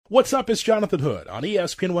What's up? It's Jonathan Hood on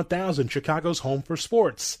ESPN 1000, Chicago's home for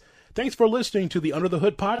sports. Thanks for listening to the Under the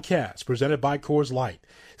Hood podcast presented by Coors Light.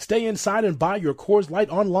 Stay inside and buy your Coors Light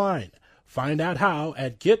online. Find out how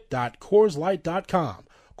at get.CoorsLight.com.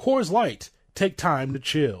 Coors Light, take time to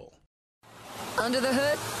chill. Under the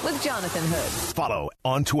Hood with Jonathan Hood. Follow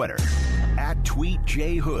on Twitter at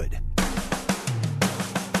TweetJHood.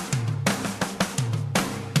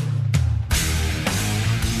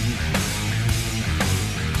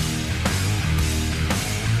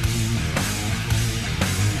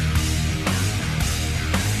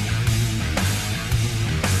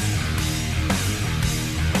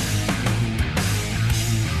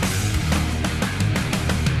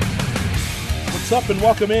 What's up and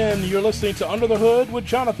welcome in. You're listening to Under the Hood with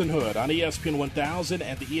Jonathan Hood on ESPN 1000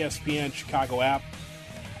 and the ESPN Chicago app.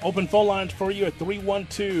 Open phone lines for you at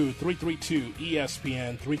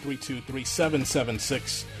 312-332-ESPN,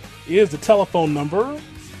 332-3776 is the telephone number.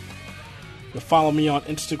 You follow me on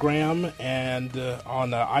Instagram and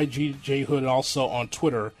on IG JHood and also on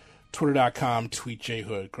Twitter, twitter.com,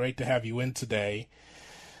 tweetjhood. Great to have you in today.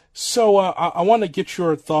 So I want to get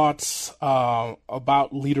your thoughts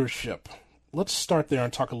about leadership. Let's start there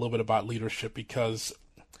and talk a little bit about leadership because,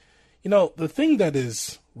 you know, the thing that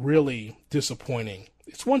is really disappointing,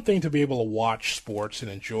 it's one thing to be able to watch sports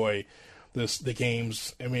and enjoy the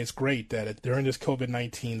games. I mean, it's great that during this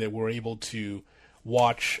COVID-19 that we're able to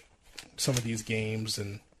watch some of these games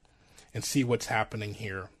and see what's happening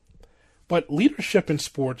here. But leadership in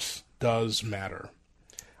sports does matter.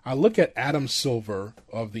 I look at Adam Silver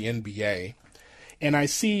of the NBA, and I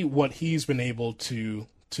see what he's been able to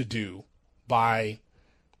do by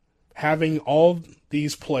having all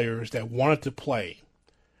these players that wanted to play,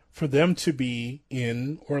 for them to be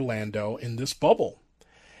in Orlando in this bubble.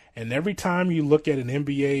 And every time you look at an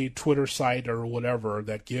NBA Twitter site or whatever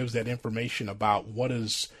that gives that information about what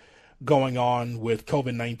is going on with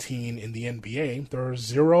COVID-19 in the NBA, there are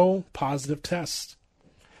 0 positive tests.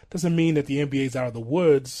 Doesn't mean that the NBA is out of the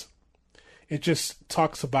woods. It just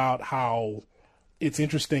talks about how it's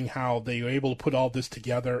interesting how they were able to put all this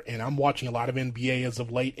together, and I'm watching a lot of NBA as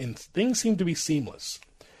of late, and things seem to be seamless.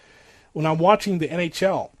 When I'm watching the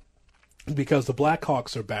NHL, because the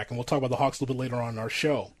Blackhawks are back, and we'll talk about the Hawks a little bit later on in our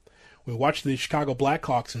show, we watch the Chicago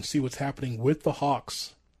Blackhawks and see what's happening with the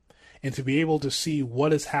Hawks, and to be able to see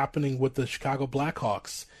what is happening with the Chicago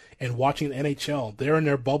Blackhawks and watching the NHL, they're in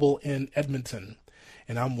their bubble in Edmonton.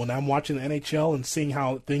 And when I'm watching the NHL and seeing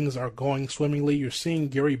how things are going swimmingly, you're seeing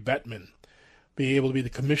Gary Bettman be able to be the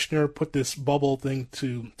commissioner, put this bubble thing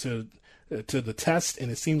to the test, and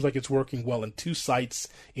it seems like it's working well in 2 sites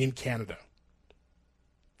in Canada.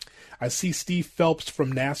 I see Steve Phelps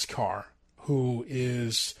from NASCAR, who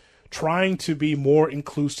is trying to be more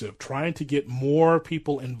inclusive, trying to get more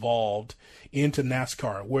people involved into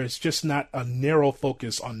NASCAR, where it's just not a narrow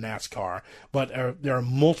focus on NASCAR, but there are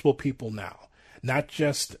multiple people now. Not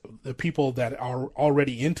just the people that are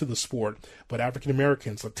already into the sport, but African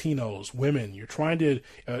Americans, Latinos, women. You're trying to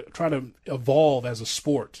evolve as a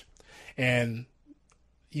sport, and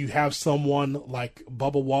you have someone like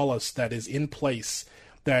Bubba Wallace that is in place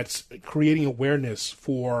that's creating awareness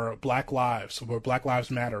for Black Lives, for Black Lives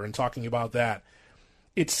Matter, and talking about that.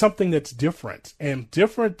 It's something that's different, and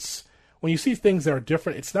difference. When you see things that are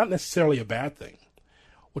different, it's not necessarily a bad thing.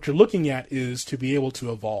 What you're looking at is to be able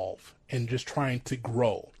to evolve and just trying to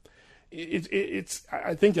grow.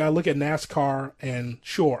 I think I look at NASCAR and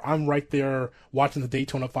sure, I'm right there watching the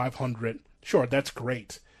Daytona 500. Sure, that's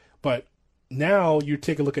great. But now you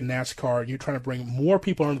take a look at NASCAR and you're trying to bring more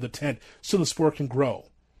people under the tent so the sport can grow.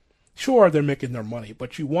 Sure, they're making their money,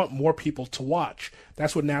 but you want more people to watch.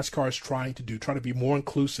 That's what NASCAR is trying to do, try to be more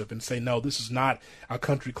inclusive and say, no, this is not a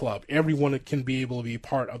country club. Everyone can be able to be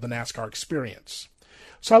part of the NASCAR experience.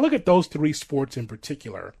 So I look at those 3 sports in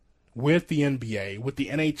particular, with the NBA, with the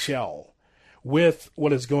NHL, with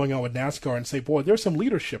what is going on with NASCAR, and say, boy, there's some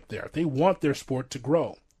leadership there. They want their sport to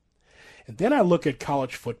grow. And then I look at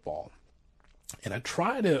college football, and I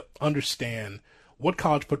try to understand what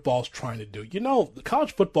college football is trying to do. You know,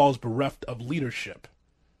 college football is bereft of leadership.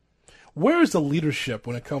 Where is the leadership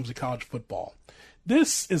when it comes to college football?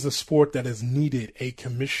 This is a sport that has needed a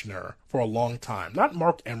commissioner for a long time. Not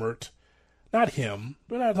Mark Emmert, not him.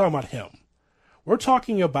 We're not talking about him. We're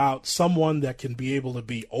talking about someone that can be able to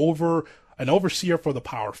be an overseer for the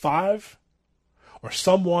Power 5, or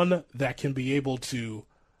someone that can be able to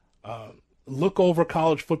look over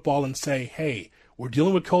college football and say, hey, we're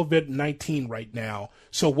dealing with COVID-19 right now,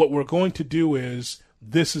 so what we're going to do is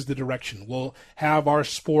this is the direction. We'll have our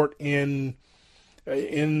sport in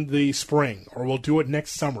the spring, or we'll do it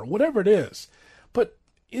next summer, whatever it is. But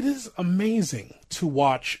It is amazing to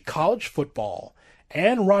watch college football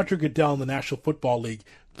and Roger Goodell in the National Football League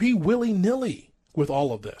be willy-nilly with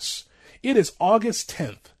all of this. It is August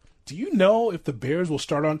 10th. Do you know if the Bears will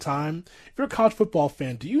start on time? If you're a college football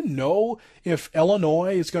fan, do you know if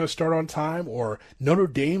Illinois is going to start on time or Notre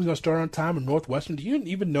Dame is going to start on time or Northwestern? Do you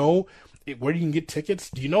even know where you can get tickets?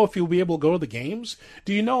 Do you know if you'll be able to go to the games?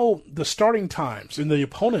 Do you know the starting times and the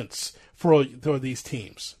opponents for these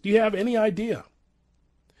teams? Do you have any idea?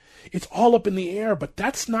 It's all up in the air, but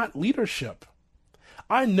that's not leadership.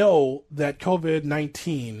 I know that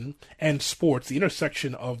COVID-19 and sports, the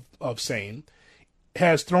intersection of sane,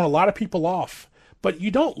 has thrown a lot of people off, but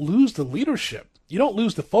you don't lose the leadership. You don't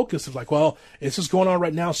lose the focus of like, well, this is going on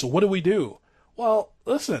right now, so what do we do? Well,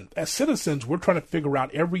 listen, as citizens, we're trying to figure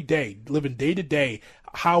out every day, living day to day,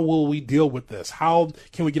 how will we deal with this? How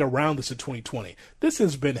can we get around this in 2020? This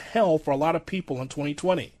has been hell for a lot of people in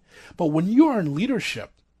 2020. But when you are in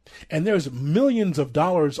leadership, and there's millions of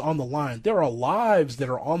dollars on the line, there are lives that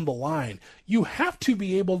are on the line, you have to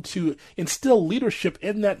be able to instill leadership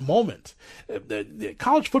in that moment.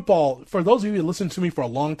 College football, for those of you who listen to me for a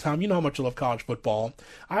long time, you know how much I love college football.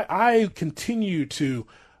 I continue to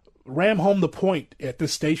ram home the point at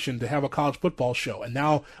this station to have a college football show. And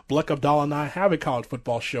now Black Abdallah and I have a college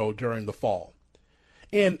football show during the fall.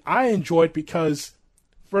 And I enjoy it because,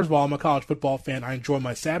 first of all, I'm a college football fan. I enjoy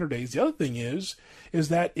my Saturdays. The other thing is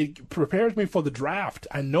that it prepares me for the draft.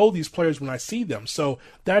 I know these players when I see them. So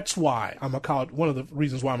that's why one of the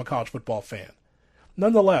reasons why I'm a college football fan.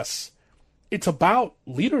 Nonetheless, it's about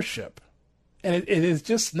leadership. And it is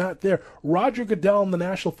just not there. Roger Goodell in the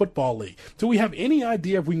National Football League. Do we have any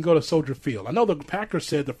idea if we can go to Soldier Field? I know the Packers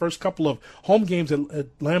said the first couple of home games at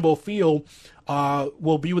Lambeau Field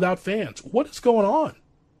will be without fans. What is going on?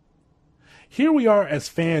 Here we are as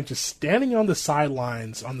fans just standing on the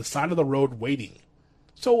sidelines, on the side of the road waiting.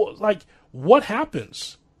 So, like, what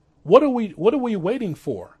happens? What are we waiting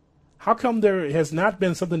for? How come there has not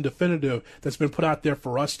been something definitive that's been put out there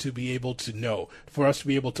for us to be able to know, for us to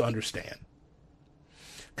be able to understand?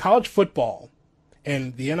 College football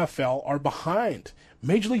and the NFL are behind.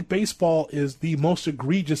 Major League Baseball is the most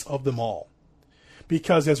egregious of them all.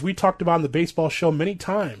 Because as we talked about in the baseball show many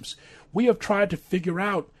times, we have tried to figure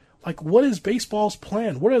out, like, what is baseball's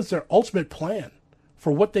plan? What is their ultimate plan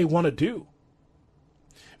for what they want to do?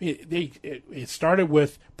 It started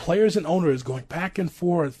with players and owners going back and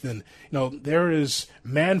forth, and there is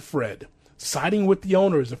Manfred siding with the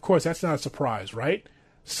owners. Of course, that's not a surprise, right?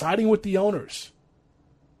 Siding with the owners.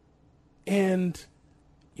 And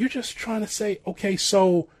you're just trying to say, okay,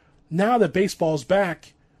 so now that baseball's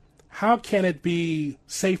back, how can it be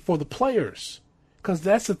safe for the players? Because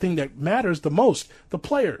that's the thing that matters the most, the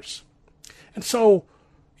players. And so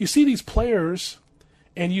you see these players,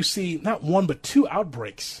 and you see not one but two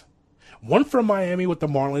outbreaks. One from Miami with the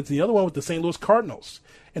Marlins, the other one with the St. Louis Cardinals.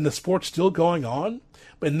 And the sport's still going on.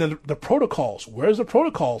 And then the protocols. Where's the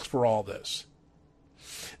protocols for all this?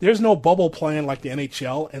 There's no bubble plan like the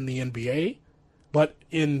NHL and the NBA. But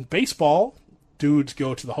in baseball, dudes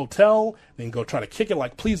go to the hotel, then go try to kick it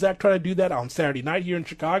like Plesac tried to do that on Saturday night here in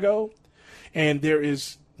Chicago. And there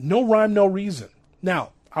is no rhyme, no reason.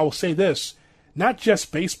 Now, I will say this. Not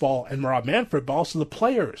just baseball and Rob Manfred, but also the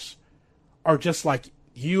players are just like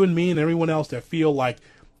you and me and everyone else that feel like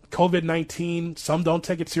COVID-19, some don't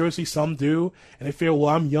take it seriously, some do, and they feel,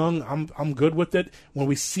 well, I'm young, I'm good with it. When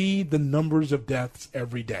we see the numbers of deaths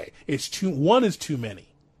every day, one is too many.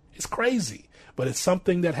 It's crazy, but it's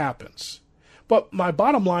something that happens. But my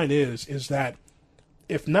bottom line is that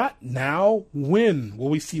if not now, when will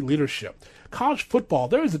we see leadership? College football,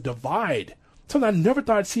 there is a divide. Something I never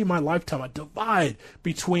thought I'd see in my lifetime, a divide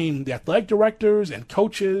between the athletic directors and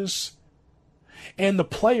coaches and the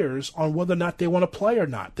players on whether or not they want to play or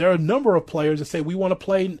not. There are a number of players that say we want to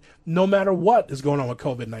play no matter what is going on with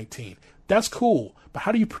COVID-19. That's cool, but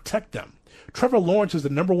how do you protect them? Trevor Lawrence is the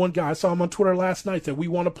number one guy. I saw him on Twitter last night, said we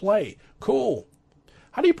want to play. Cool.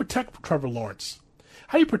 How do you protect Trevor Lawrence?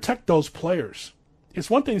 How do you protect those players? It's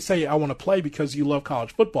one thing to say I want to play because you love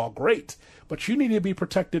college football. Great. But you need to be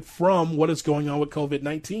protected from what is going on with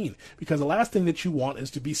COVID-19, because the last thing that you want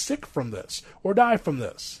is to be sick from this or die from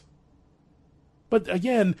this. But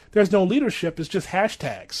again, there's no leadership. It's just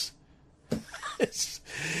hashtags. It's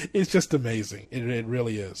just amazing. It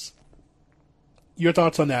really is. Your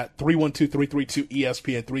thoughts on that?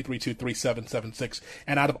 312-332-ESPN, 332-3776.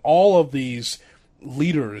 And out of all of these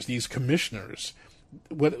leaders, these commissioners,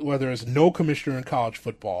 whether it's no commissioner in college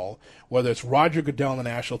football, whether it's Roger Goodell in the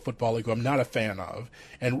National Football League, who I'm not a fan of,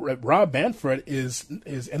 and Rob Manfred is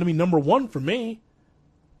enemy number one for me.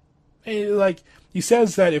 And like he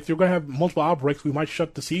says that if you're going to have multiple outbreaks, we might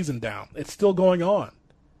shut the season down. It's still going on.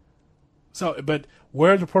 So, but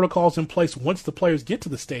where are the protocols in place once the players get to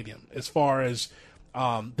the stadium, as far as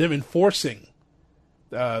them enforcing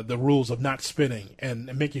the rules of not spinning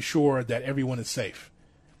and making sure that everyone is safe?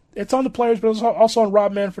 It's on the players, but it's also on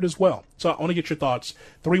Rob Manfred as well. So I want to get your thoughts.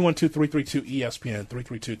 312-332-ESPN,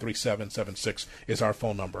 332-3776 is our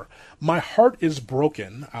phone number. My heart is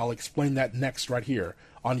broken. I'll explain that next right here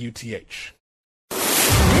on UTH.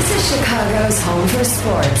 This is Chicago's home for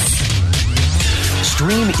sports.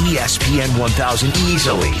 Stream ESPN 1000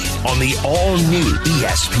 easily on the all-new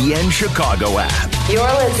ESPN Chicago app. You're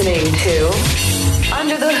listening to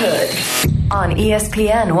Under the Hood on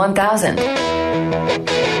ESPN 1000.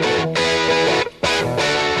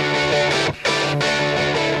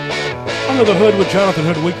 Under the Hood with Jonathan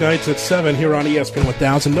Hood, weeknights at 7 here on ESPN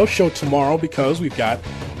 1000. No show tomorrow because we've got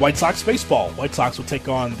White Sox baseball. White Sox will take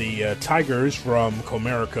on the Tigers from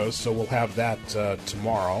Comerica, so we'll have that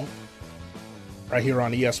tomorrow right here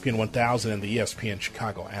on ESPN 1000 and the ESPN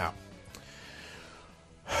Chicago app.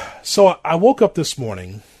 So I woke up this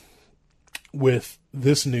morning with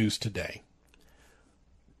this news today.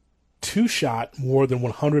 Two shot, more than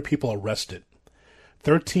 100 people arrested.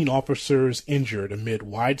 13 officers injured amid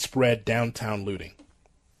widespread downtown looting.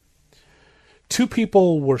 2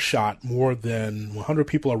 people were shot, more than 100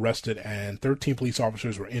 people arrested, and 13 police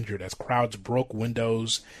officers were injured as crowds broke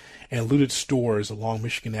windows and looted stores along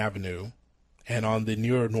Michigan Avenue and on the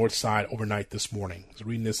near north side overnight this morning. I was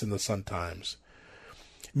reading this in the Sun-Times.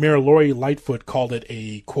 Mayor Lori Lightfoot called it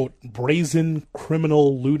a, quote, brazen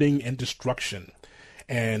criminal looting and destruction.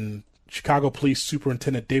 And Chicago Police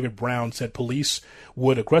Superintendent David Brown said police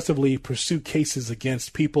would aggressively pursue cases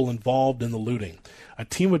against people involved in the looting. A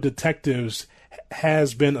team of detectives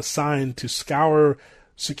has been assigned to scour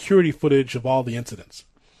security footage of all the incidents.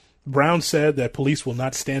 Brown said that police will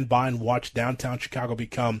not stand by and watch downtown Chicago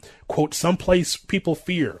become, quote, someplace people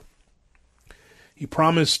fear. He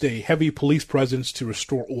promised a heavy police presence to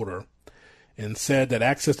restore order and said that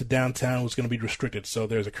access to downtown was going to be restricted. So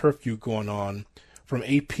there's a curfew going on from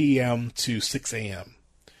 8 p.m. to 6 a.m.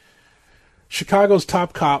 Chicago's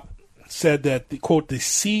top cop said that, quote, the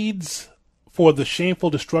seeds for the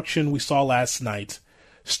shameful destruction we saw last night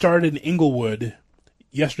started in Inglewood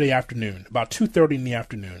yesterday afternoon, about 2:30 in the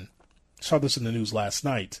afternoon. Saw this in the news last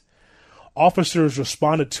night. Officers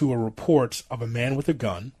responded to a report of a man with a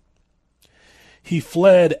gun. He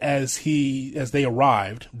fled as they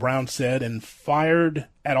arrived, Brown said, and fired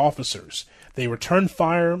at officers. They returned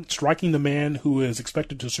fire, striking the man who is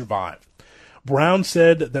expected to survive. Brown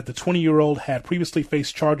said that the 20-year-old had previously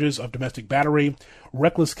faced charges of domestic battery,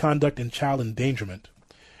 reckless conduct, and child endangerment.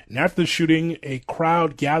 And after the shooting, a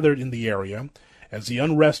crowd gathered in the area. As the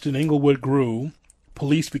unrest in Inglewood grew,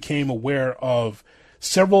 police became aware of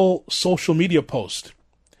several social media posts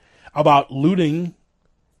about looting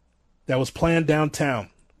that was planned downtown,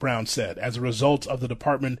 Brown said. As a result of the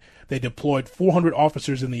department, they deployed 400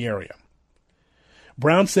 officers in the area.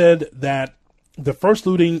 Brown said that the first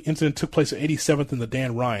looting incident took place at 87th and the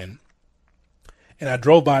Dan Ryan. And I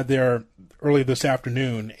drove by there early this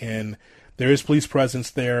afternoon, and there is police presence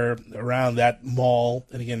there around that mall.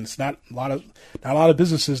 And again, it's not a lot of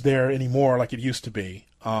businesses there anymore like it used to be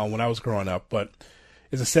when I was growing up. But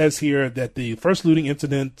as it says here, that the first looting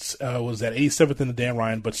incident was at 87th and the Dan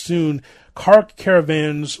Ryan, but soon car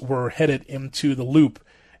caravans were headed into the loop.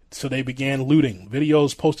 So they began looting.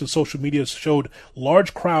 Videos posted on social media showed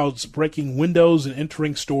large crowds breaking windows and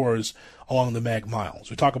entering stores along the Mag Miles.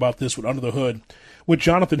 We talk about this with Under the Hood with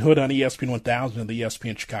Jonathan Hood on ESPN 1000 and the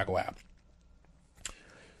ESPN Chicago app.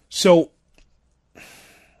 So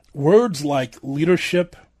words like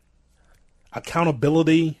leadership,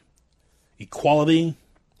 accountability, equality,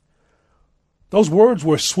 those words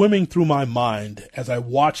were swimming through my mind as I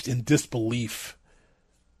watched in disbelief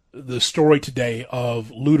the story today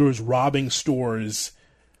of looters robbing stores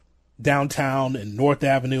downtown and North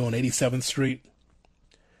Avenue on 87th Street.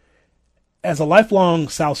 As a lifelong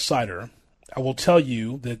South Sider, I will tell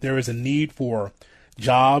you that there is a need for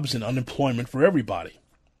jobs and unemployment for everybody.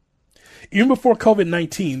 Even before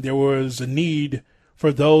COVID-19, there was a need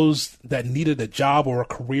for those that needed a job or a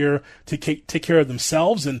career to take care of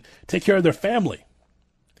themselves and take care of their family.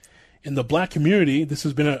 In the black community, this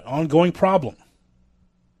has been an ongoing problem.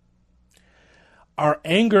 Our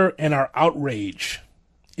anger and our outrage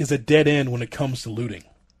is a dead end when it comes to looting.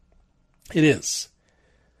 It is.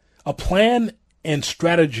 A plan and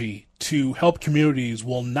strategy to help communities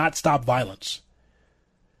will not stop violence,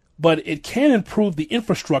 but it can improve the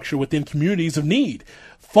infrastructure within communities of need.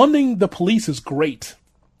 Funding the police is great,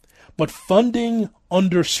 But funding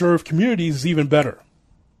underserved communities is even better.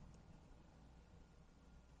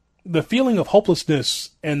 The feeling of hopelessness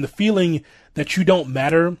and the feeling that you don't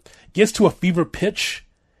matter gets to a fever pitch,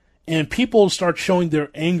 and people start showing their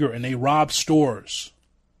anger and they rob stores.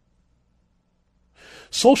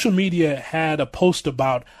 Social media had a post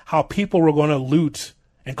about how people were going to loot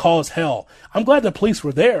and cause hell. I'm glad the police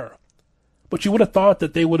were there, but you would have thought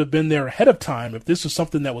that they would have been there ahead of time if this was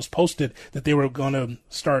something that was posted, that they were going to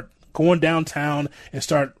start going downtown and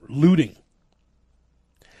start looting.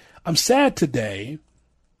 I'm sad today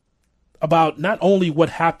about not only what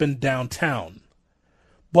happened downtown,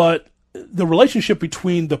 but the relationship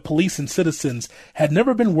between the police and citizens had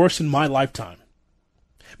never been worse in my lifetime.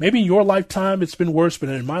 Maybe in your lifetime it's been worse, but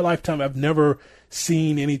in my lifetime I've never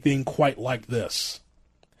seen anything quite like this.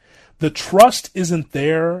 The trust isn't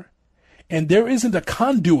there, and there isn't a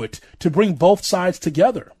conduit to bring both sides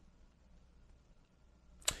together.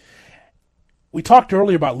 We talked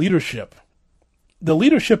earlier about leadership. The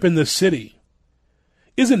leadership in this city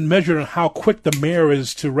isn't measured on how quick the mayor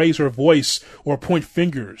is to raise her voice or point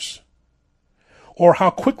fingers, or how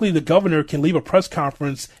quickly the governor can leave a press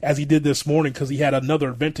conference as he did this morning because he had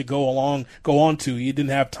another event to go on to. He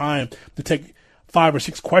didn't have time to take 5 or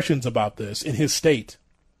 6 questions about this in his state.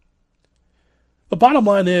 The bottom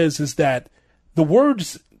line is that the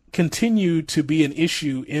words continue to be an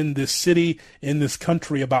issue in this city, in this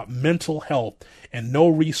country, about mental health and no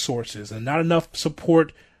resources and not enough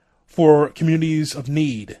support for communities of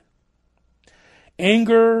need.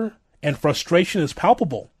 Anger and frustration is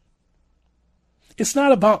palpable. It's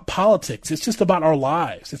not about politics. It's just about our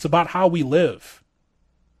lives. It's about how we live.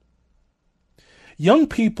 Young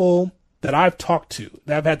people that I've talked to,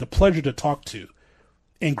 that I've had the pleasure to talk to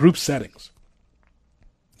in group settings,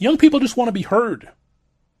 young people just want to be heard.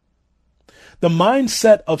 The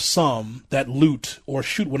mindset of some that loot or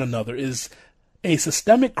shoot one another is a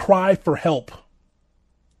systemic cry for help.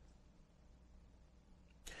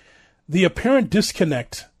 The apparent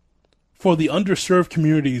disconnect for the underserved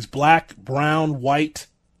communities, black, brown, white,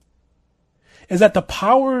 is that the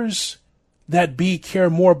powers that be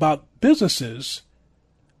care more about businesses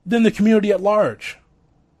than the community at large.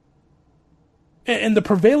 And the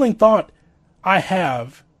prevailing thought I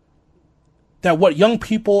have that what young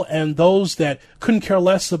people and those that couldn't care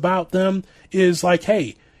less about them is like,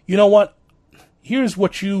 hey, you know what? Here's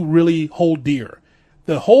what you really hold dear.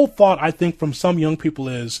 The whole thought, I think, from some young people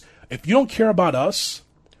is, if you don't care about us,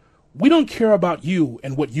 we don't care about you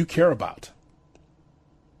and what you care about.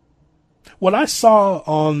 What I saw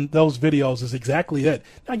on those videos is exactly it.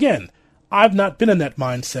 Again, I've not been in that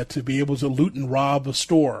mindset to be able to loot and rob a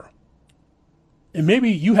store. And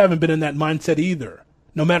maybe you haven't been in that mindset either.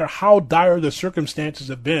 No matter how dire the circumstances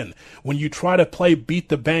have been, when you try to play beat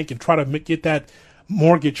the bank and try to get that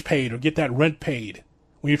mortgage paid or get that rent paid,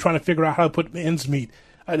 when you're trying to figure out how to put ends meet,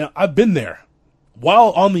 I've been there. While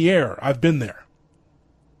on the air, I've been there.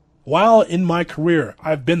 While in my career,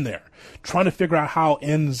 I've been there, trying to figure out how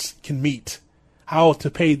ends can meet, how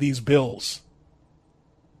to pay these bills.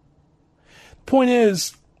 Point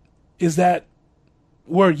is that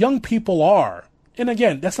where young people are, and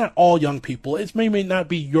again, that's not all young people. It may not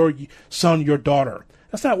be your son, your daughter.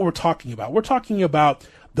 That's not what we're talking about. We're talking about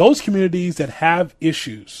those communities that have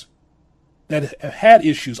issues, that have had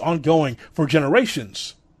issues ongoing for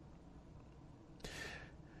generations.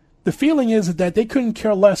 The feeling is that they couldn't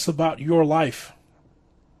care less about your life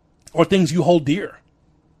or things you hold dear.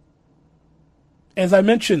 As I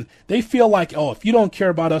mentioned, they feel like, oh, if you don't care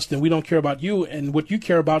about us, then we don't care about you and what you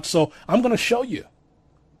care about, so I'm going to show you.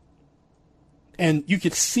 And you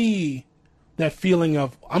could see that feeling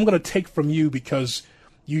of, I'm going to take from you because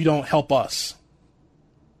you don't help us.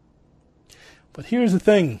 But here's the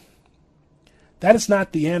thing. That is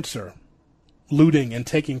not the answer. Looting and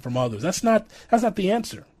taking from others. That's not the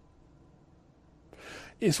answer.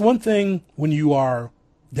 It's one thing when you are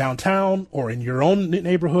downtown or in your own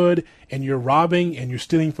neighborhood and you're robbing and you're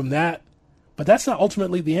stealing from that. But that's not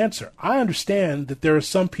ultimately the answer. I understand that there are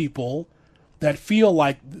some people that feel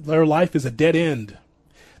like their life is a dead end.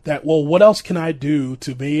 That, well, what else can I do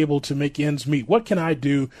to be able to make ends meet? What can I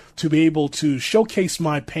do to be able to showcase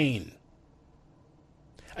my pain?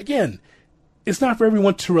 Again, it's not for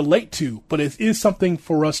everyone to relate to, but it is something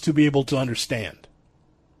for us to be able to understand.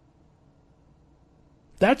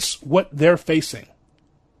 That's what they're facing.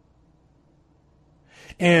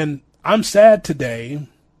 And I'm sad today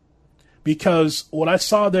because what I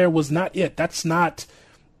saw there was not it. That's not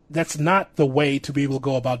the way to be able to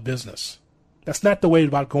go about business. That's not the way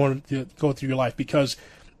about going through your life, because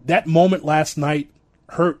that moment last night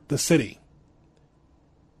hurt the city.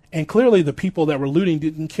 And clearly the people that were looting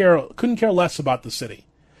couldn't care less about the city,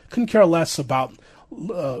 couldn't care less about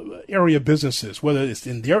area businesses, whether it's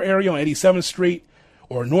in their area on 87th Street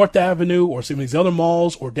or North Avenue or some of these other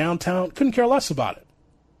malls or downtown, couldn't care less about it.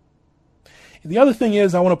 And the other thing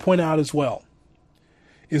is I want to point out as well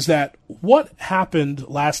is that what happened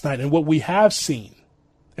last night and what we have seen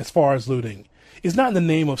as far as looting is not in the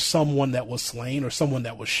name of someone that was slain or someone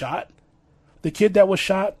that was shot. The kid that was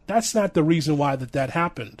shot, that's not the reason why that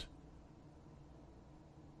happened.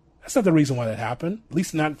 That's not the reason why that happened, at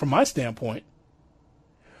least not from my standpoint.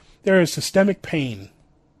 There is systemic pain,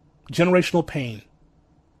 generational pain,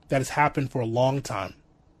 that has happened for a long time.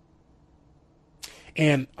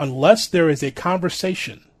 And unless there is a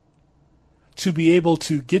conversation to be able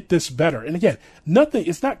to get this better, and again,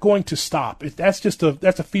 it's not going to stop. That's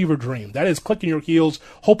a fever dream. That is clicking your heels,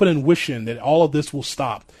 hoping and wishing that all of this will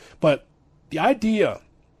stop. But the idea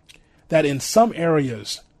that in some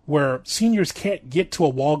areas where seniors can't get to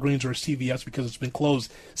a Walgreens or a CVS because it's been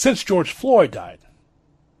closed since George Floyd died,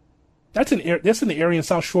 that's in the area in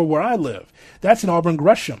South Shore where I live. That's in Auburn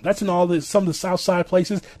Gresham. That's in some of the South Side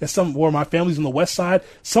places. That's some where my family's on the West Side.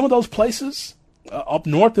 Some of those places up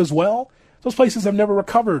north as well. Those places have never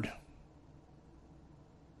recovered.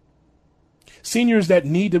 Seniors that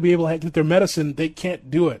need to be able to get their medicine, they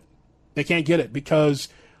can't do it. They can't get it because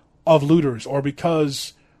of looters or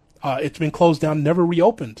because it's been closed down, never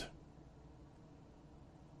reopened.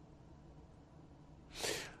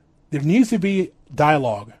 There needs to be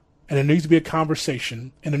dialogue, and there needs to be a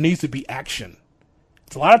conversation, and there needs to be action.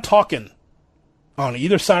 It's a lot of talking on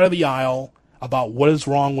either side of the aisle about what is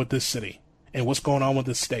wrong with this city and what's going on with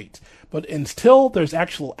this state. But until there's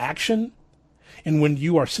actual action, and when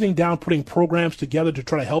you are sitting down putting programs together to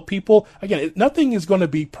try to help people, again, nothing is going to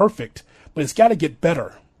be perfect, but it's got to get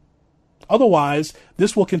better. Otherwise,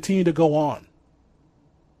 this will continue to go on.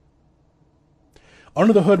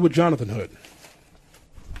 Under the Hood with Jonathan Hood.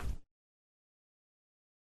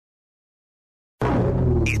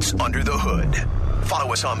 It's Under the Hood.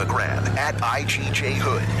 Follow us on the gram at IGJ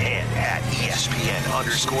Hood and at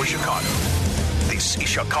ESPN_Chicago. This is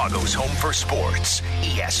Chicago's home for sports,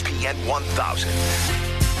 ESPN 1000.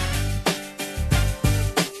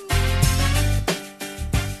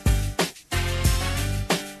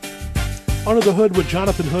 Under the Hood with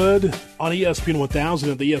Jonathan Hood on ESPN 1000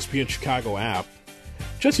 and the ESPN Chicago app.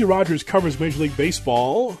 Jesse Rogers covers Major League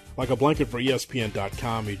Baseball like a blanket for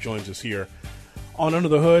ESPN.com. He joins us here on Under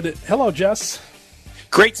the Hood. Hello, Jess.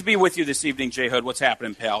 Great to be with you this evening, Jay Hood. What's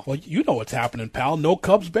happening, pal? Well, you know what's happening, pal. No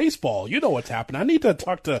Cubs baseball. You know what's happening. I need to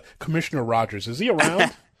talk to Commissioner Rogers. Is he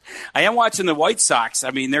around? I am watching the White Sox.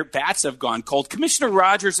 I mean, their bats have gone cold. Commissioner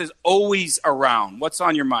Rogers is always around. What's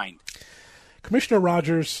on your mind? Commissioner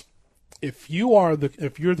Rogers, if you're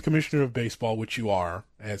the commissioner of baseball, which you are,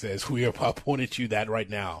 as we have appointed you that right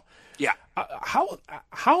now, yeah.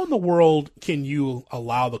 How in the world can you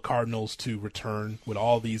allow the Cardinals to return with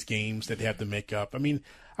all these games that they have to make up? I mean,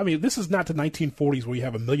 this is not the 1940s where you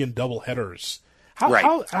have a million doubleheaders.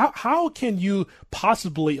 How can you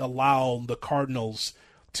possibly allow the Cardinals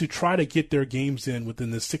to try to get their games in within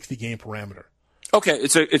this 60-game parameter? Okay,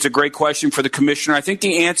 it's a great question for the commissioner. I think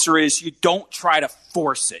the answer is you don't try to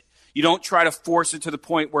force it. You don't try to force it to the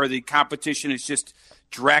point where the competition is just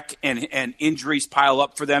dreck and injuries pile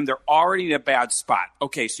up for them. They're already in a bad spot.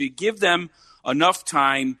 Okay, so you give them enough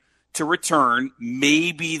time to return,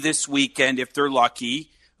 maybe this weekend if they're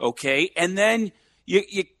lucky, okay? And then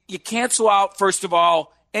you cancel out, first of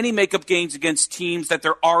all, any makeup games against teams that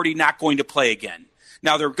they're already not going to play again.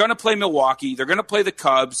 Now, they're going to play Milwaukee. They're going to play the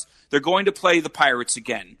Cubs. They're going to play the Pirates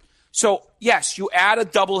again. So, yes, you add a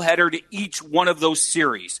doubleheader to each one of those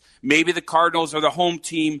series. Maybe the Cardinals are the home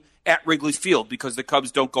team at Wrigley Field because the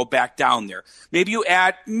Cubs don't go back down there. Maybe you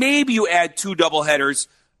add two doubleheaders,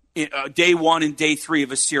 day one and day three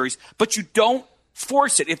of a series, but you don't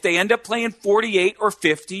force it. If they end up playing 48 or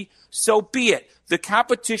 50, so be it. The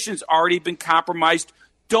competition's already been compromised.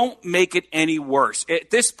 Don't make it any worse.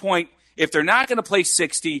 At this point, if they're not going to play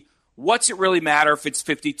 60, what's it really matter if it's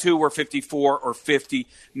 52 or 54 or 50?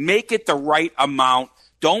 Make it the right amount.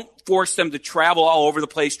 Don't force them to travel all over the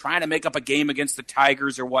place trying to make up a game against the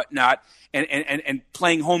Tigers or whatnot and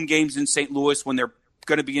playing home games in St. Louis when they're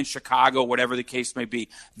going to be in Chicago, whatever the case may be.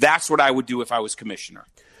 That's what I would do if I was commissioner.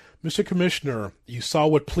 Mr. Commissioner, you saw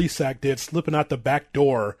what Plesac did, slipping out the back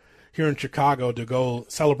door here in Chicago to go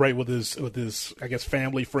celebrate with his I guess,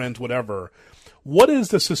 family, friends, whatever. What is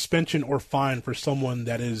the suspension or fine for someone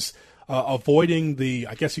that is avoiding the,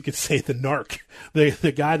 I guess you could say, the narc,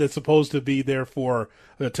 the guy that's supposed to be there for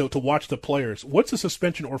to watch the players? What's the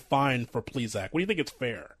suspension or fine for Plesac? What do you think it's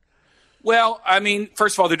fair? Well, I mean,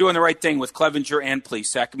 first of all, they're doing the right thing with Clevenger and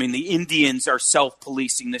Plesac. I mean, the Indians are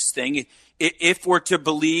self-policing this thing. If we're to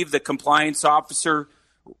believe the compliance officer,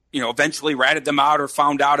 eventually ratted them out or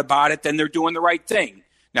found out about it, then they're doing the right thing.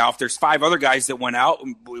 Now, if there's 5 other guys that went out,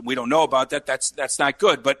 we don't know about that. That's not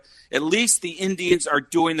good. But at least the Indians are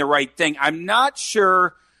doing the right thing. I'm not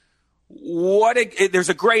sure there's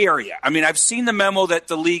a gray area. I mean, I've seen the memo that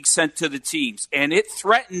the league sent to the teams, and it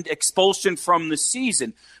threatened expulsion from the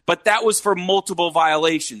season. But that was for multiple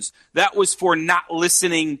violations. That was for not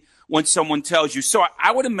listening when someone tells you. So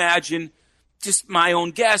I would imagine, just my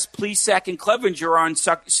own guess, Plesac and Clevenger are on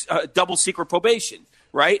double secret probation,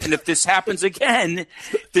 right? And if this happens again,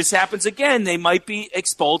 they might be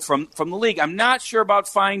expelled from the league. I'm not sure about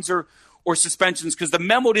fines or suspensions because the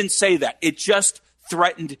memo didn't say that. It just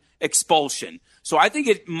threatened expulsion. So I think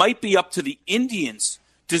it might be up to the Indians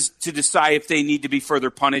to decide if they need to be further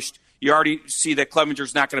punished. You already see that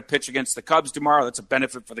Clevenger's not going to pitch against the Cubs tomorrow. That's a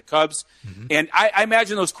benefit for the Cubs. Mm-hmm. And I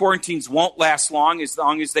imagine those quarantines won't last long as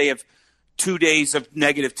they have 2 days of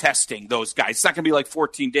negative testing, those guys. It's not going to be like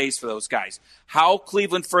 14 days for those guys. How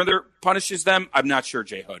Cleveland further punishes them, I'm not sure,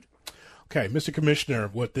 Jay Hood. Okay, Mr. Commissioner,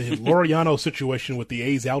 with the Laureano situation with the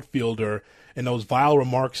A's outfielder and those vile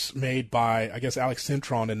remarks made by, I guess, Alex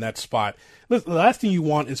Cintron in that spot, the last thing you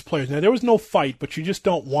want is players. Now, there was no fight, but you just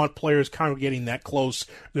don't want players congregating that close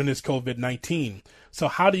during this COVID-19. So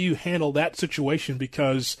how do you handle that situation?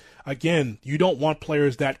 Because, again, you don't want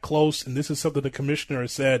players that close, and this is something the commissioner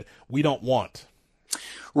has said we don't want.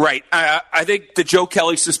 Right. I think the Joe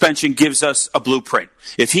Kelly suspension gives us a blueprint.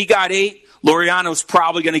 If he got 8, Laureano's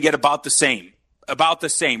probably going to get about the same,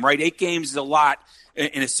 right? 8 games is a lot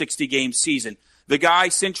in a 60-game season. The guy,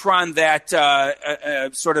 Cintron,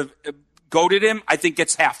 that sort of goaded him, I think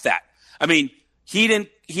gets half that. I mean, he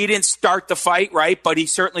didn't start the fight, right? But he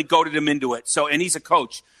certainly goaded him into it. So, and he's a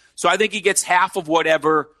coach. So I think he gets half of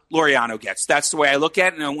whatever Laureano gets. That's the way I look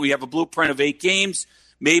at it. And we have a blueprint of 8 games.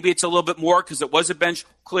 Maybe it's a little bit more because it was a bench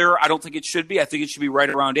clearer. I don't think it should be. I think it should be right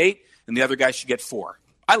around 8, and the other guy should get 4.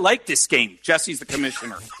 I like this game. Jesse's the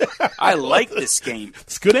commissioner. I like this game.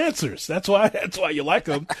 It's good answers. That's why you like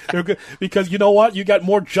them. They're good because you know what? You got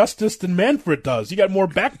more justice than Manfred does. You got more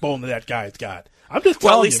backbone than that guy's got. I'm just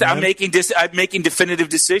telling at least you, I'm making definitive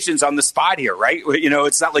decisions on the spot here, right?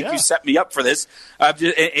 It's not like you set me up for this.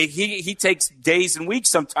 He takes days and weeks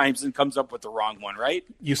sometimes and comes up with the wrong one, right?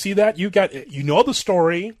 You see that? You know the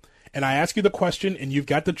story. And I ask you the question, and you've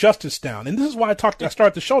got the justice down. And this is why I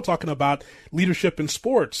started the show talking about leadership in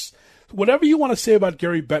sports. Whatever you want to say about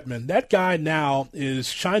Gary Bettman, that guy now is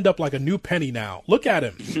shined up like a new penny now. Look at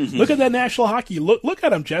him. Look at that National Hockey. Look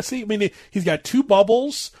at him, Jesse. I mean, he's got 2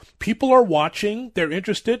 bubbles. People are watching. They're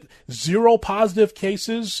interested. 0 positive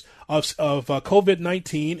cases of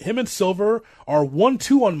COVID-19. Him and Silver are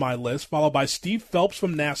 1-2 on my list, followed by Steve Phelps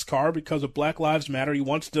from NASCAR because of Black Lives Matter. He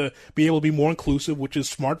wants to be able to be more inclusive, which is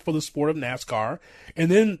smart for the sport of NASCAR. And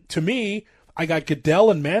then, to me, I got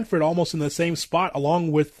Goodell and Manfred almost in the same spot,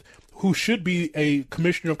 along with who should be a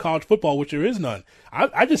commissioner of college football, which there is none.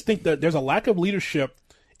 I just think that there's a lack of leadership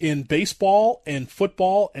in baseball and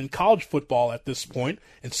football and college football at this point,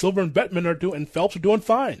 and Silver and Bettman and Phelps are doing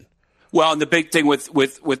fine. Well, and the big thing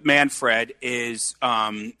with Manfred is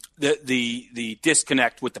the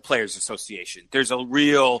disconnect with the Players Association. There's a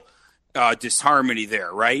real disharmony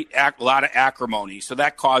there, right? A lot of acrimony. So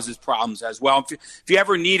that causes problems as well. If you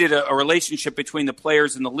ever needed a relationship between the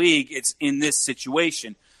players and the league, it's in this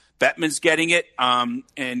situation. Bettman's getting it, and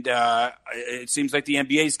it seems like the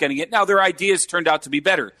NBA is getting it. Now, their ideas turned out to be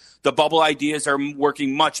better. The bubble ideas are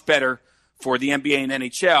working much better for the NBA and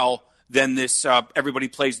NHL than this everybody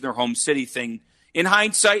plays in their home city thing. In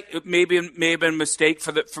hindsight, it may have been a mistake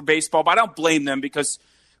for baseball, but I don't blame them because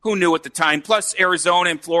who knew at the time? Plus,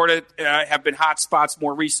 Arizona and Florida have been hot spots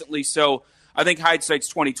more recently, so I think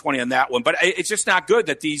hindsight's 20/20 on that one. But it's just not good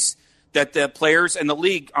that the players and the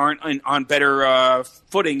league aren't on better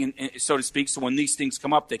footing, so to speak. So when these things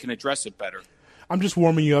come up, they can address it better. I'm just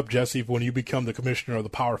warming you up, Jesse, for when you become the commissioner of the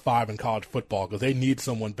Power 5 in college football because they need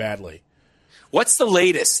someone badly. What's the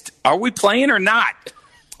latest? Are we playing or not?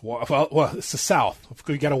 Well, it's the South.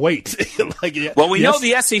 You got to wait. Well, we know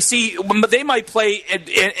the SEC. They might play.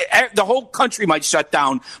 The whole country might shut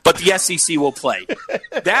down, but the SEC will play.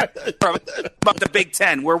 That about the Big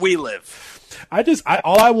Ten where we live.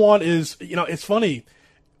 All I want is, it's funny.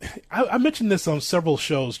 I mentioned this on several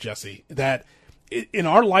shows, Jesse, that in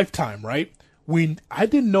our lifetime, right? I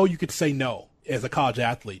didn't know you could say no as a college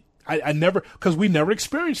athlete. I never, because we never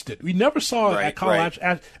experienced it. We never saw a college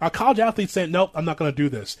athlete saying, nope, I'm not going to do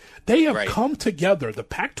this. They have come together. The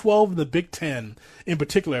Pac-12 and the Big Ten in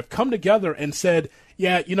particular have come together and said,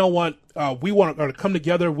 yeah, you know what? We want to come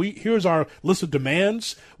together. Here's our list of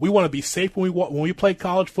demands. We want to be safe when we play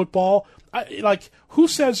college football. Who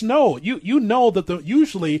says no? You know that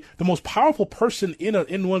usually the most powerful person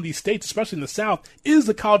in one of these states, especially in the South, is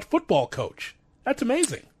the college football coach. That's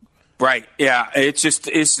amazing. Right. Yeah. It's just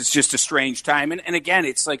a strange time. And again,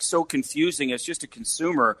 it's like so confusing. As just a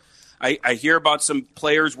consumer, I hear about some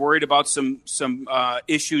players worried about some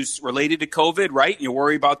issues related to COVID, right? And you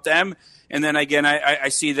worry about them. And then again, I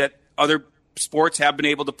see that other sports have been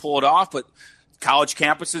able to pull it off, but college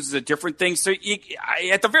campuses is a different thing. So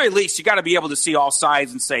at the very least, you got to be able to see all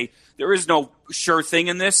sides and say there is no sure thing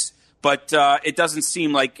in this, but it doesn't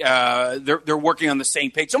seem like they're working on the same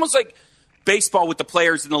page. It's almost like baseball with the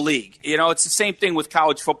players in the league. You know, it's the same thing with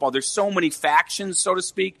college football. There's so many factions, so to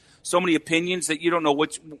speak, so many opinions that you don't know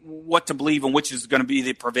what to believe and which is going to be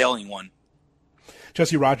the prevailing one.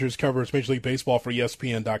 Jesse Rogers covers Major League Baseball for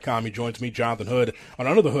ESPN.com. He joins me, Jonathan Hood, on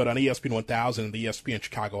Under the Hood on ESPN 1000 and the ESPN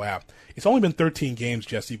Chicago app. It's only been 13 games,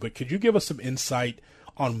 Jesse, but could you give us some insight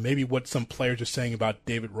on maybe what some players are saying about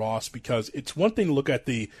David Ross? Because it's one thing to look at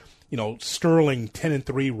the, sterling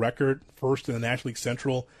 10-3 record, first in the National League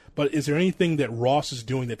Central, but is there anything that Ross is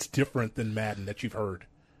doing that's different than Madden that you've heard?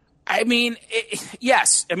 I mean,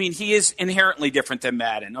 yes. I mean, he is inherently different than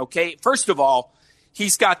Madden, okay? First of all,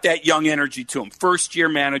 he's got that young energy to him. First-year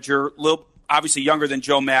manager, obviously younger than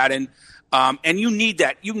Joe Madden, and you need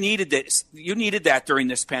that. You needed this. You needed that during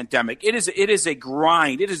this pandemic. It is a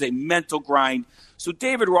grind. It is a mental grind. So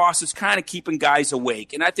David Ross is kind of keeping guys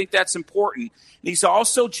awake, and I think that's important. And he's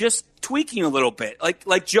also just tweaking a little bit,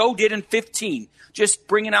 like Joe did in 15, just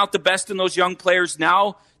bringing out the best in those young players.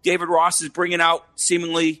 Now David Ross is bringing out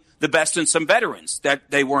seemingly the best in some veterans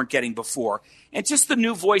that they weren't getting before. And just the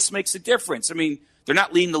new voice makes a difference. I mean, they're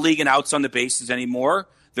not leading the league in outs on the bases anymore.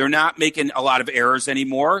 They're not making a lot of errors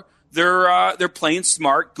anymore. They're playing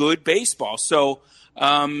smart, good baseball. So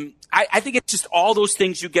I think it's just all those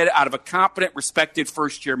things you get out of a competent, respected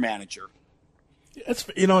first-year manager.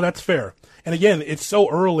 That's fair. And again, it's so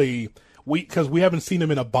early because we haven't seen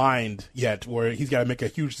him in a bind yet where he's got to make a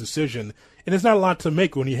huge decision. And it's not a lot to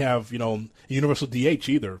make when you have, a universal DH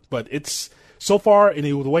either. But it's so far, and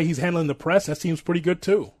the way he's handling the press, that seems pretty good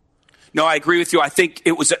too. No, I agree with you. I think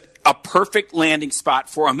it was a perfect landing spot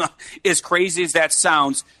for him. As crazy as that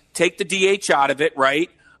sounds, take the DH out of it, right?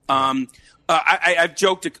 I've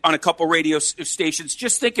joked on a couple radio stations.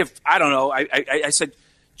 Just think if, I don't know, I said,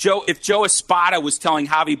 if Joe Espada was telling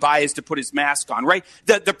Javi Baez to put his mask on, right?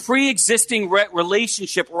 The pre-existing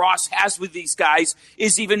relationship Ross has with these guys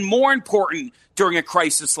is even more important during a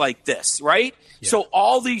crisis like this, right? Yeah. So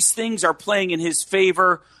all these things are playing in his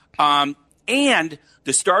favor, and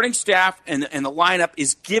the starting staff and the lineup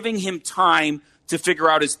is giving him time to figure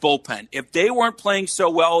out his bullpen. If they weren't playing so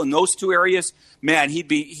well in those two areas, man, he'd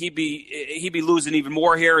be losing even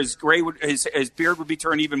more hair. His beard would be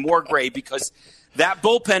turning even more gray because that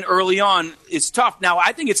bullpen early on is tough. Now,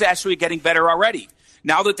 I think it's actually getting better already.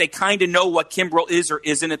 Now that they kind of know what Kimbrel is or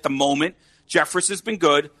isn't at the moment, Jeffress has been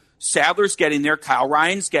good. Sadler's getting there. Kyle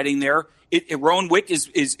Ryan's getting there. Rowan Wick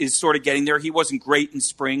is sort of getting there. He wasn't great in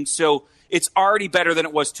spring. So it's already better than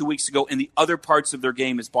it was 2 weeks ago, and the other parts of their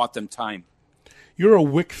game has bought them time. You're a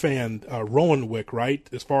Wick fan, Rowan Wick, right?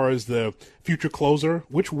 As far as the future closer,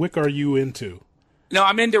 which Wick are you into? No,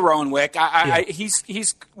 I'm into Rowan Wick. He's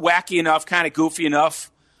wacky enough, kind of goofy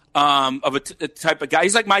enough of a type of guy.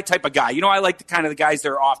 He's like my type of guy. I like the guys that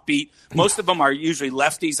are offbeat. Most of them are usually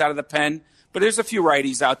lefties out of the pen, but there's a few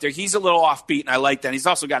righties out there. He's a little offbeat, and I like that. He's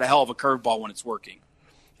also got a hell of a curveball when it's working.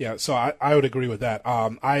 Yeah, so I would agree with that.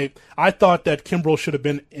 I thought that Kimbrel should have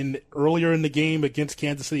been in earlier in the game against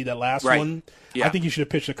Kansas City, that last one. Yeah. I think he should have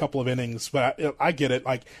pitched a couple of innings, but I get it.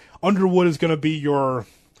 Like, Underwood is going to be your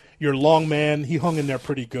long man. He hung in there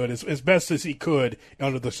pretty good, as best as he could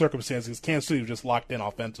under the circumstances. Kansas City was just locked in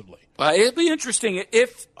offensively. It'll be interesting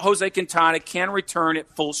if Jose Quintana can return at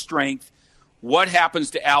full strength. What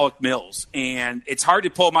happens to Alec Mills? And it's hard to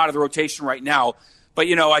pull him out of the rotation right now. But,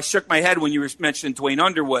 I shook my head when you were mentioning Dwayne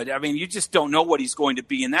Underwood. I mean, you just don't know what he's going to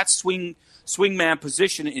be. And that swingman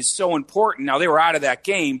position is so important. Now, they were out of that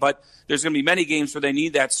game, but there's going to be many games where they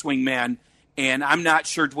need that swingman. And I'm not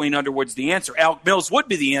sure Dwayne Underwood's the answer. Alec Mills would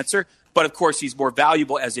be the answer, but, of course, he's more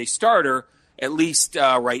valuable as a starter, at least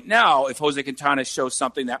right now. If Jose Quintana shows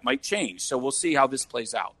something, that might change. So we'll see how this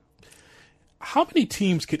plays out. How many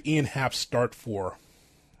teams could Ian Happ start for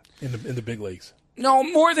in the big leagues? No,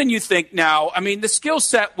 more than you think now. I mean, the skill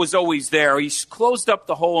set was always there. He's closed up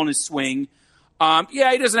the hole in his swing.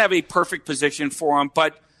 He doesn't have a perfect position for him,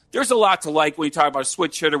 but there's a lot to like when you talk about a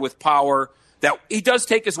switch hitter with power. That he does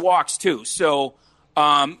take his walks, too. So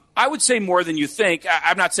I would say more than you think.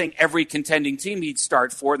 I'm not saying every contending team he'd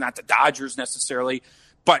start for, not the Dodgers necessarily,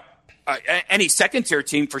 but any second-tier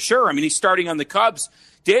team for sure. I mean, he's starting on the Cubs.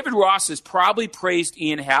 David Ross has probably praised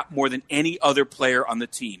Ian Happ more than any other player on the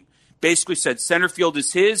team. Basically said center field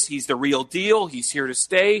is his. He's the real deal. He's here to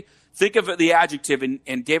stay. Think of the adjective,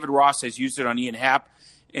 and David Ross has used it on Ian Happ.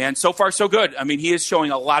 And so far, so good. I mean, he is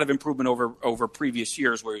showing a lot of improvement over previous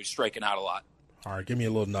years where he was striking out a lot. All right, give me a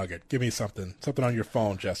little nugget. Give me something on your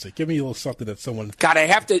phone, Jesse. Give me a little something that someone. God, I'd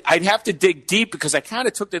have to dig deep because I kind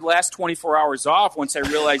of took the last 24 hours off once I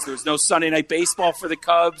realized there was no Sunday Night Baseball for the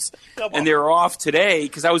Cubs, and they were off today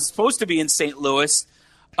because I was supposed to be in St. Louis.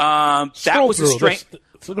 That was a strange.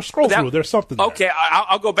 Scroll through. There's something there. Okay,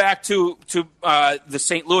 I'll go back to the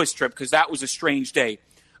St. Louis trip because that was a strange day.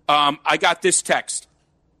 I got this text.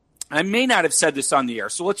 I may not have said this on the air,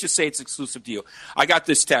 so let's just say it's exclusive to you. I got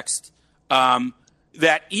this text.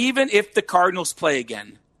 That even if the Cardinals play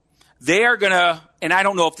again, they are going to, and I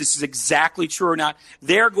don't know if this is exactly true or not,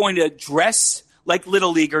 they're going to dress like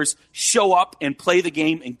little leaguers, show up and play the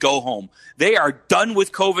game and go home. They are done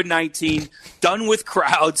with COVID-19, done with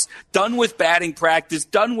crowds, done with batting practice,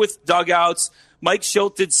 done with dugouts. Mike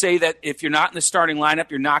Schilt did say that if you're not in the starting lineup,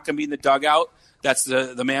 you're not going to be in the dugout. That's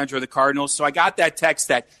the manager of the Cardinals. So I got that text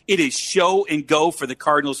that it is show and go for the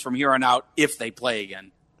Cardinals from here on out if they play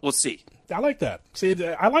again. We'll see. I like that. See,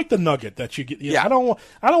 I like the nugget that you get. Yeah. I don't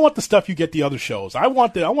want the stuff you get the other shows. I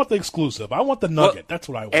want the exclusive. I want the nugget. Well, that's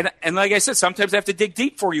what I want. And like I said, sometimes I have to dig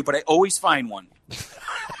deep for you, but I always find one.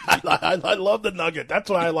 I love the nugget. That's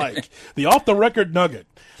what I like. The off the record nugget.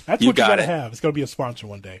 That's what you got to have. It's going to be a sponsor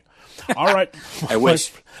one day. All right. I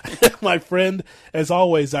wish. My friend, as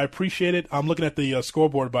always, I appreciate it. I'm looking at the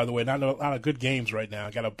scoreboard, by the way. Not a lot of good games right now.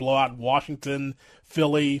 I got a blowout in Washington,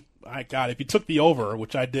 Philly. My God, if you took the over,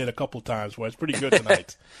 which I did a couple times, well, it's pretty good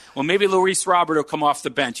tonight. Well, maybe Luis Robert will come off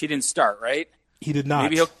the bench. He didn't start, right? He did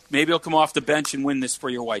not. Maybe he'll come off the bench and win this for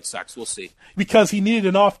your White Sox. We'll see. Because he needed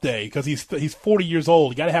an off day because he's 40 years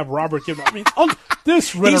old. You got to have Robert give him. I mean,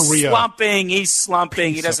 this Renteria. He's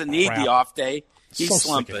slumping. He doesn't need the off day. He's so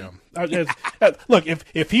slumping. Look,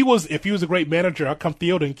 if he was a great manager, how come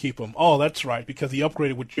Theo didn't keep him? Oh, that's right, because he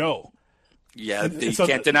upgraded with Joe. Yeah, you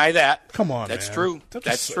can't deny that. Come on, that's man. true.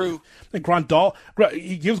 That's true. I think Grandal,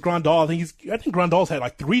 he gives Grandal. I think Grandal's had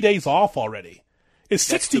like 3 days off already. It's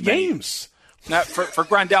 60 games. Not for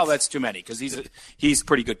Grandal, that's too many because he's a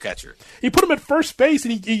pretty good catcher. He put him at first base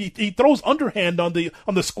and he throws underhand on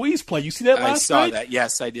the squeeze play. You see that last night? I saw that.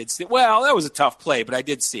 Yes, I did see. Well, that was a tough play, but I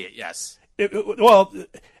did see it. Yes.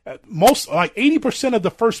 Most like 80% of the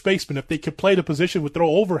first basemen, if they could play the position, would throw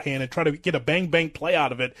overhand and try to get a bang bang play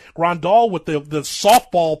out of it. Grandal with the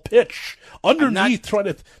softball pitch underneath,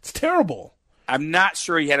 it's terrible. I'm not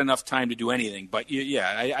sure he had enough time to do anything, but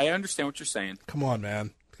I understand what you're saying. Come on,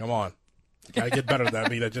 man. Come on. You gotta get better than that. I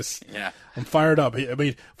mean, I'm fired up. I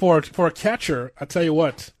mean, for a catcher, I tell you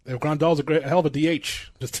what, Grandal's a hell of a DH.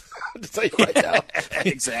 Just tell you right now.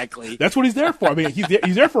 Exactly. That's what he's there for. I mean,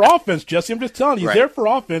 he's there for offense, Jesse. I'm just telling you, he's there for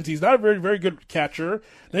offense. He's not a very, very good catcher.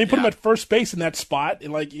 Then you put him at first base in that spot,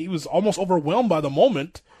 and like he was almost overwhelmed by the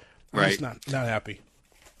moment. I'm just not happy.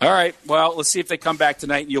 All right. Well, let's see if they come back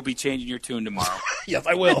tonight, and you'll be changing your tune tomorrow. Yes,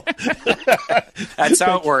 I will. That's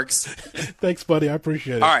how it works. Thanks, buddy. I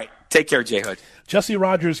appreciate it. All right. Take care, Jay Hood. Jesse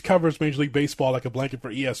Rogers covers Major League Baseball like a blanket for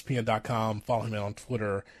ESPN.com. Follow him on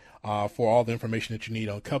Twitter for all the information that you need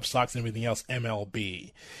on Cubs, Sox, and everything else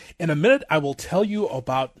MLB. In a minute, I will tell you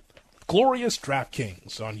about Glorious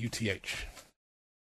DraftKings on UTH.